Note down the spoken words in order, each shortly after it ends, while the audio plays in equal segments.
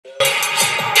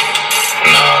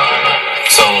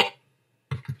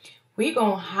we're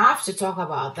gonna have to talk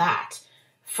about that.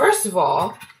 First of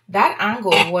all, that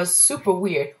angle was super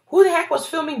weird. Who the heck was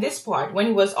filming this part when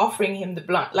he was offering him the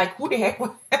blunt? Like, who the heck was,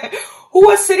 who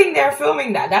was sitting there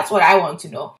filming that? That's what I want to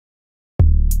know.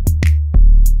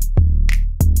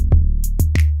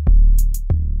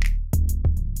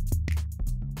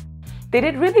 Did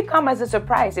it really come as a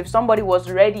surprise if somebody was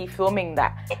already filming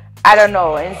that? I don't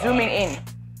know, and zooming in.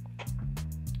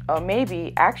 Or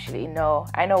maybe, actually, no,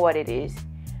 I know what it is.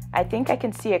 I think I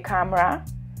can see a camera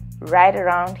right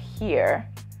around here.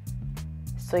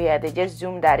 So yeah, they just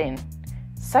zoomed that in.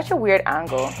 Such a weird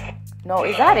angle. No,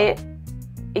 is that it?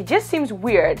 It just seems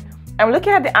weird. I'm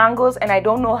looking at the angles and I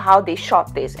don't know how they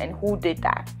shot this and who did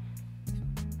that.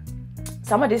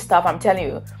 Some of this stuff, I'm telling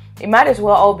you, it might as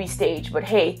well all be staged, but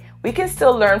hey, we can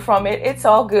still learn from it. It's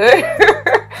all good.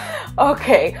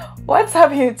 Okay, what's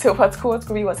up YouTube? What's cool? What's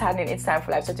cool? What's happening? It's time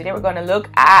for life. So today we're going to look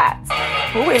at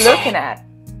who we're looking at.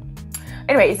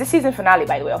 Anyway, it's the season finale,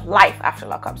 by the way, of Life After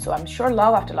Lockup. So I'm sure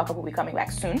Love After Lockup will be coming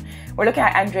back soon. We're looking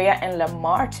at Andrea and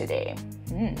Lamar today.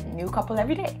 New couple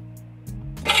every day.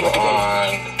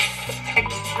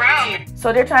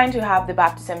 So they're trying to have the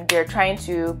baptism. They're trying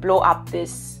to blow up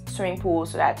this swimming pool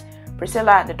so that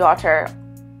Priscilla, the daughter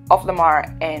of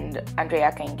Lamar, and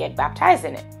Andrea can get baptized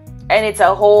in it. And it's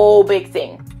a whole big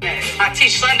thing. I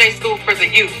teach Sunday school for the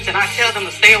youth, and I tell them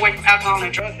to stay away from alcohol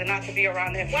and drugs and not to be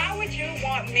around them. Why would you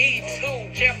want me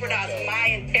to jeopardize my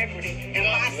integrity and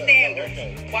my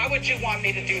standards? Why would you want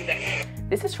me to do that?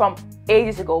 This is from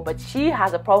ages ago, but she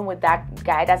has a problem with that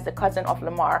guy. That's the cousin of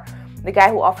Lamar, the guy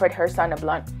who offered her son a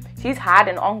blunt. She's had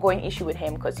an ongoing issue with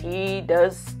him because he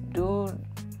does do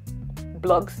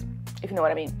blogs, if you know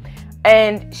what I mean.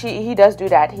 And he does do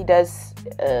that. He does,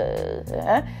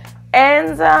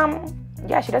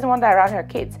 yeah, she doesn't want that around her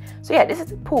kids. So yeah, this is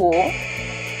the pool.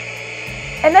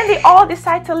 And then they all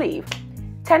decide to leave.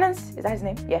 Tenants, is that his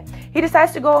name? Yeah. He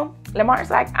decides to go.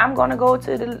 Lamar's like, I'm gonna go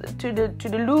to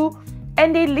the loo.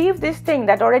 And they leave this thing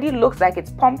that already looks like it's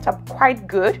pumped up quite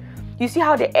good. You see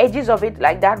how the edges of it,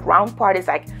 like that round part is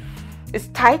like, it's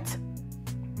tight.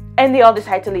 And they all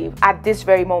decide to leave at this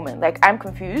very moment. Like, I'm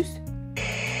confused.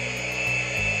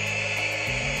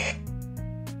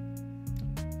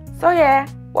 So yeah,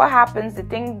 what happens? The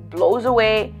thing blows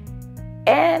away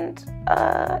and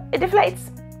it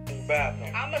deflates.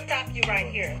 I'm gonna stop you right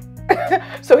here.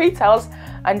 So he tells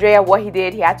Andrea what he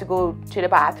did. He had to go to the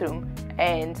bathroom,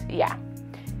 and yeah,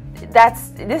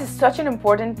 this is such an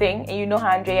important thing. And you know how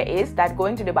Andrea is, that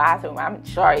going to the bathroom, I'm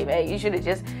sorry, man, you should have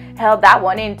just held that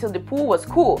one in until the pool was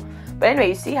cool. But anyway,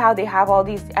 you see how they have all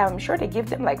these, I'm sure they give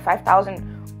them like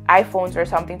 5,000 iPhones or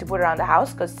something to put around the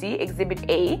house. Because see, Exhibit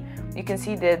A, you can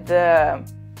see the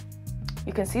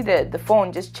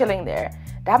phone just chilling there.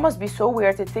 That must be so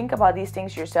weird to think about these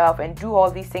things yourself and do all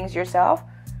these things yourself.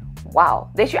 Wow,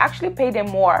 they should actually pay them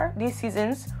more these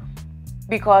seasons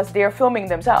because they're filming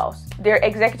themselves. They're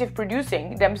executive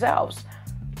producing themselves.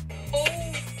 Pool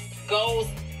goes,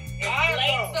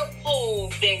 inflates the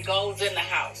pool, then goes in the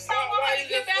house. Why you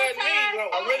just let me, bro?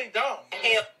 I really don't.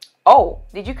 Oh,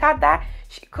 did you cut that?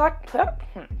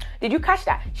 Did you catch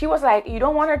that? She was like, you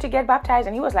don't want her to get baptized?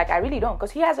 And he was like, I really don't,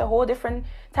 because he has a whole different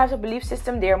types of belief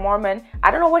system. They're Mormon.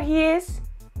 I don't know what he is,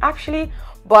 actually,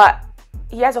 but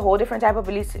he has a whole different type of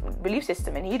belief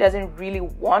system, and he doesn't really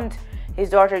want his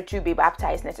daughter to be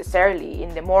baptized necessarily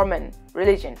in the Mormon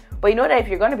religion. But you know that if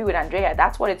you're going to be with Andrea,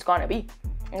 that's what it's going to be.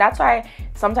 And that's why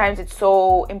sometimes it's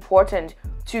so important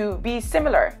to be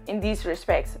similar in these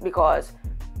respects, because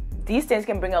these things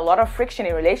can bring a lot of friction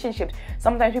in relationships.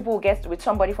 Sometimes people will get with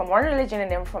somebody from one religion and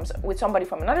then with somebody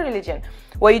from another religion.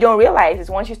 What you don't realize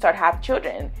is once you start having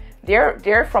children,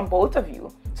 they're from both of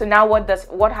you. So now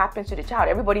what happens to the child?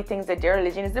 Everybody thinks that their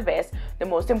religion is the best, the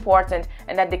most important,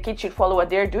 and that the kid should follow what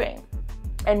they're doing.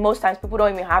 And most times people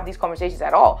don't even have these conversations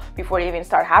at all before they even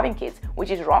start having kids,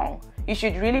 which is wrong. You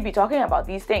should really be talking about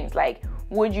these things like,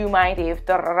 would you mind if,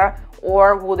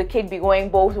 or will the kid be going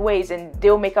both ways, and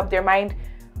they'll make up their mind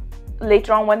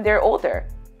later on when they're older.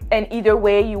 And either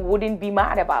way, you wouldn't be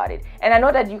mad about it. And I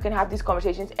know that you can have these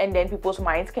conversations and then people's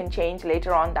minds can change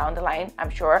later on down the line.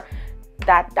 I'm sure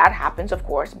that happens, of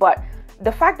course. But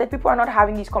the fact that people are not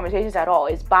having these conversations at all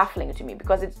is baffling to me,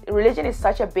 because religion is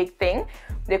such a big thing.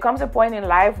 There comes a point in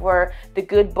life where the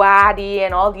good body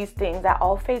and all these things, that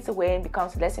all fades away and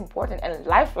becomes less important, and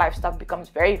life stuff becomes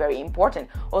very, very important,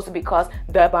 also because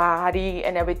the body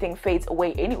and everything fades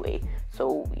away anyway.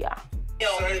 So yeah,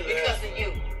 because of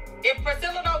you. If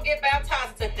Priscilla don't get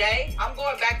baptized today, I'm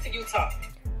going back to Utah.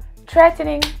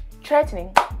 Threatening.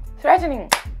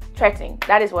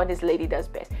 That is what this lady does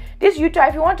best. This Utah,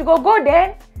 if you want to go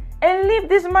then, and leave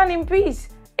this man in peace.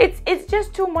 It's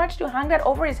just too much to hang that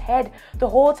over his head the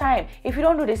whole time. If you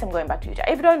don't do this, I'm going back to Utah.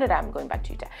 If you don't do that, I'm going back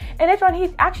to Utah. And later on,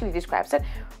 he actually describes that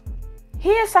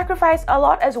he has sacrificed a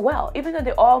lot as well. Even though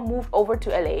they all moved over to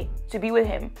LA to be with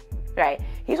him, right?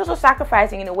 He's also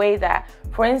sacrificing in a way that,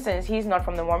 for instance, he's not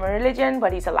from the Mormon religion,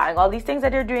 but he's allowing all these things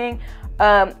that they're doing.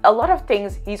 A lot of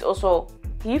things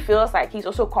he feels like he's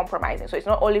also compromising. So it's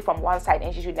not only from one side,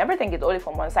 and she should never think it's only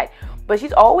from one side. But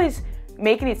she's always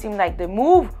making it seem like the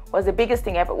move was the biggest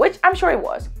thing ever, which I'm sure it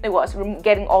was. It was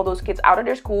getting all those kids out of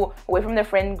their school, away from their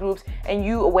friend groups, and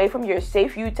you away from your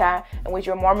safe Utah and with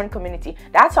your Mormon community.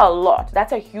 That's a lot.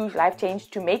 That's a huge life change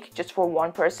to make just for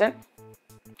one person.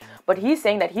 But he's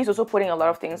saying that he's also putting a lot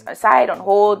of things aside, on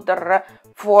hold,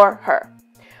 for her.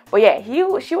 But yeah,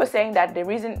 she was saying that the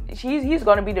reason he's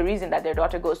going to be the reason that their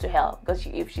daughter goes to hell, because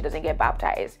if she doesn't get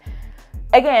baptized.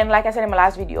 Again, like I said in my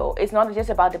last video, it's not just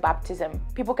about the baptism.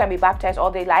 People can be baptized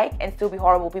all they like and still be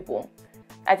horrible people.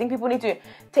 I think people need to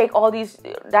take all these.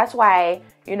 That's why,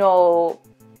 you know,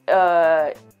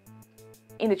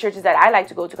 in the churches that I like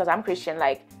to go to, because I'm Christian,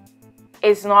 like,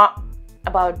 it's not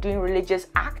about doing religious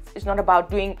acts. It's not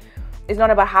about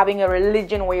having a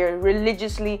religion where you're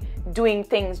religiously doing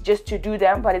things just to do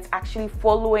them, but it's actually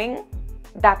following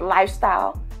that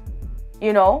lifestyle,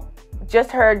 you know.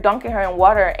 Just her dunking her in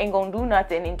water ain't gonna do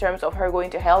nothing in terms of her going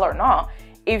to hell or not,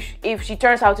 if she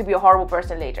turns out to be a horrible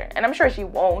person later. And I'm sure she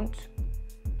won't.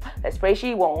 Let's pray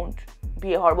she won't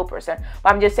be a horrible person.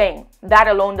 But I'm just saying, that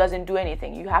alone doesn't do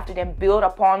anything. You have to then build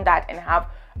upon that and have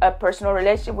a personal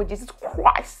relationship with Jesus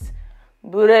Christ.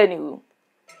 But anyway.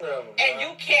 And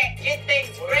you can't get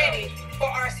things ready for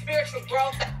our spiritual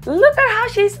growth. Look at how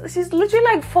she's literally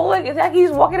like following. It's like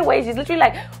he's walking away. She's literally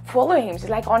like following him. She's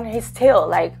like on his tail.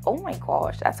 Like, oh my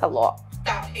gosh, that's a lot.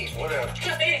 Stop here. Whatever.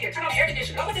 Turn the here. Turn on the air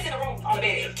conditioner. Go put this in the room on the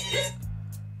bed.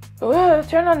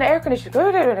 Turn on the air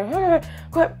conditioner.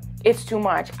 It's too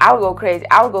much. I would go crazy.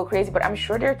 But I'm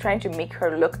sure they're trying to make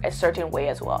her look a certain way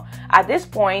as well. At this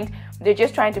point, they're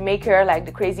just trying to make her like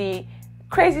the crazy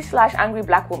 / angry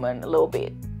black woman a little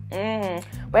bit.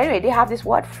 But anyway, they have this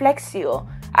Flex Seal.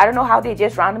 I don't know how they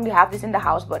just randomly have this in the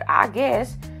house, but I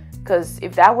guess, because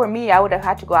if that were me, I would have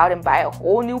had to go out and buy a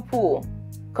whole new pool,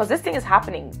 because this thing is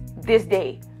happening this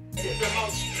day. The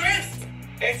most stress.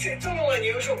 It's a little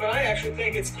unusual, but I actually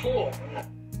think it's cool.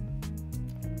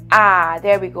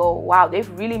 There we go. Wow,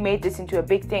 they've really made this into a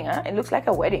big thing, huh? It looks like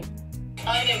a wedding.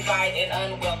 Uninvite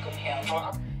and unwelcome him.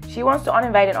 She wants to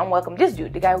uninvite and unwelcome this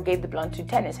dude, the guy who gave the blunt to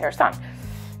Tennis, her son.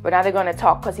 But now they're gonna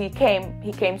talk, because he came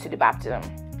to the baptism.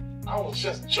 I was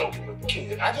just joking with the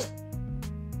kid. I just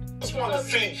want to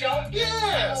see.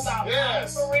 Yes. Yeah.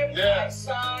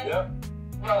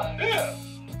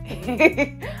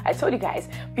 I told you guys,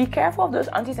 be careful of those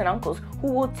aunties and uncles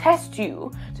who will test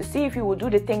you to see if you will do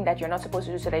the thing that you're not supposed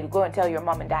to do, so that you go and tell your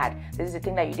mom and dad this is the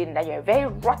thing that you did, and that you're a very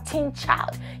rotten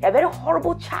child, you're a very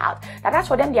horrible child. That's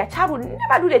for them. Their child would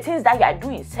never do the things that you are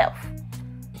doing yourself.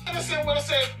 Innocent would have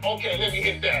said, okay, let me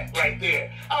hit that right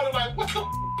there. I would have like, what the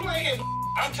playing?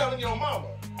 I'm telling your mama.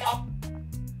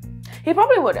 He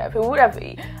probably would have. He would have.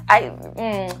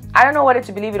 I don't know whether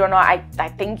to believe it or not. I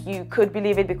think you could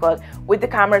believe it, because with the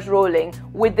cameras rolling,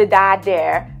 with the dad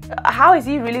there, how is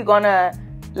he really gonna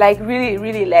like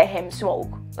really let him smoke?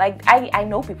 Like, I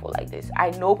know people like this. I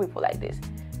know people like this.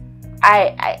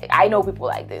 I know people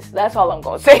like this. That's all I'm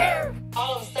gonna say.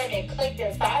 All of a sudden it clicked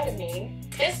inside of me.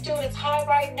 This dude is high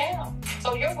right now,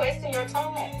 so you're wasting your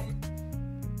time.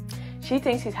 She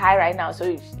thinks he's high right now,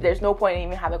 so there's no point in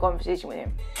even having a conversation with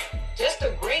him. Just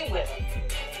agree with him,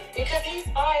 because he's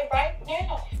high right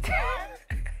now.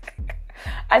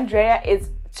 Andrea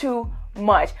is too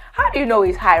much. How do you know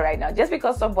he's high right now? Just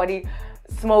because somebody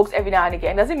smokes every now and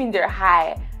again doesn't mean they're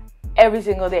high every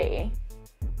single day.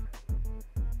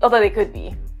 Although they could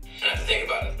be. I have to think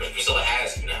about it, but Priscilla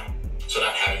has you now. So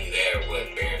not having you there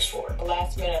would bears for it.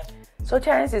 Last minute. So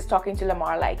Terrence is talking to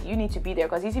Lamar like, you need to be there,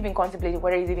 because he's even contemplating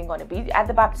whether he's even going to be at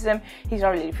the baptism. He's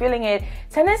not really feeling it.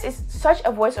 Terrence is such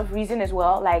a voice of reason as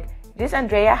well. Like, this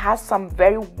Andrea has some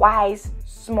very wise,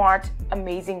 smart,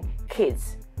 amazing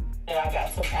kids. And I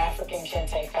got some African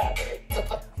kente fabric.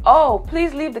 Oh,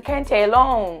 please leave the kente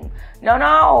alone.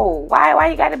 No. Why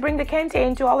you got to bring the kente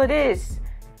into all of this?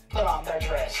 Put on their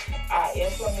dress. I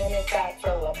implemented that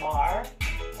for Lamar,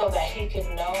 so that he could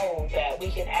know that we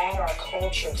can add our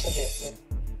culture to this.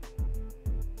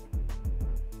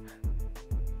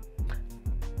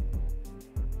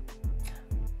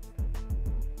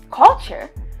 Culture?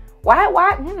 Why?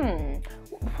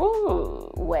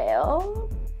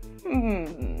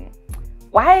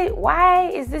 Why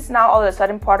is this now all of a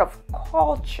sudden part of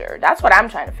culture? That's what I'm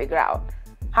trying to figure out.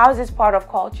 How is this part of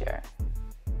culture?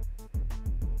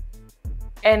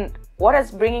 And what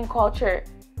is bringing culture?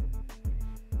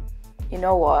 You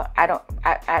know what? Well,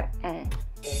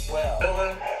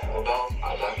 both,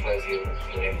 I baptize you in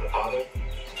the name of the Father,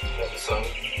 of the Son,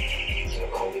 and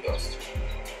of the Holy Ghost.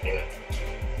 Amen.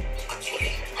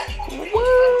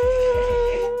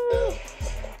 Woo!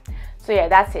 So yeah,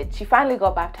 that's it. She finally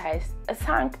got baptized.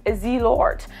 Thank the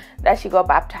Lord that she got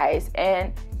baptized.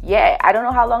 And yeah, I don't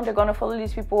know how long they're gonna follow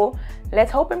these people.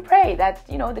 Let's hope and pray that,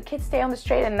 you know, the kids stay on the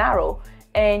straight and narrow.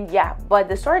 And yeah, but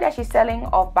the story that she's telling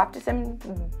of baptism,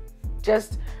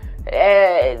 just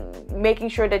making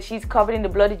sure that she's covered in the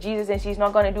blood of Jesus and she's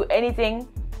not gonna do anything.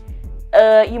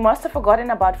 You must have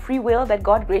forgotten about free will that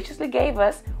God graciously gave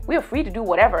us. We are free to do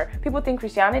whatever. People think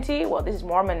Christianity, well, this is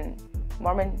Mormon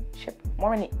religion.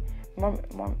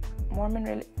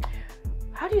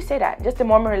 How do you say that? Just the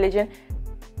Mormon religion.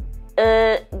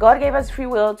 God gave us free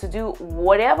will to do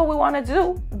whatever we want to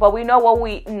do, but we know what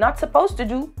we're not supposed to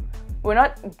do. We're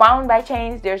not bound by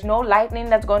chains. There's no lightning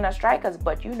that's going to strike us,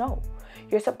 but you know,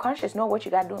 your subconscious know what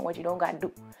you got to do and what you don't got to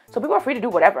do. So people are free to do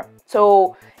whatever.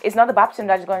 So it's not the baptism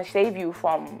that's going to save you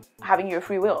from having your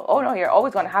free will. Oh no, you're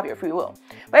always going to have your free will.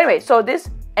 But anyway, so this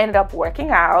ended up working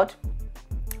out.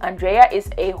 Andrea is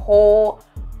a whole,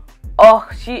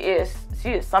 she is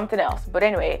something else. But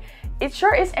anyway, it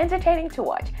sure is entertaining to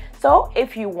watch. So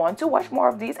if you want to watch more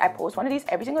of these, I post one of these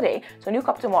every single day. So new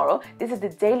cup tomorrow. This is the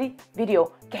daily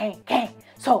video gang.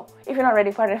 So if you're not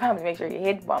ready for the family, make sure you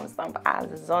hit thumbs up,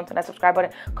 on to that subscribe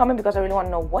button. Comment because I really want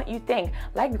to know what you think.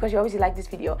 Like because you obviously like this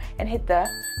video, and hit the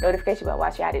notification bell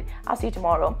while you're at it. I'll see you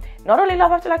tomorrow. Not only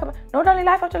love after lockup, not only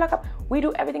life after lockup. We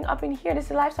do everything up in here. This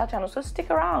is a lifestyle channel, so stick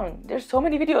around. There's so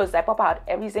many videos that pop out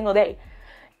every single day,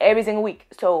 every single week.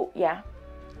 So yeah,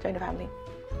 join the family.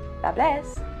 God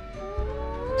bless.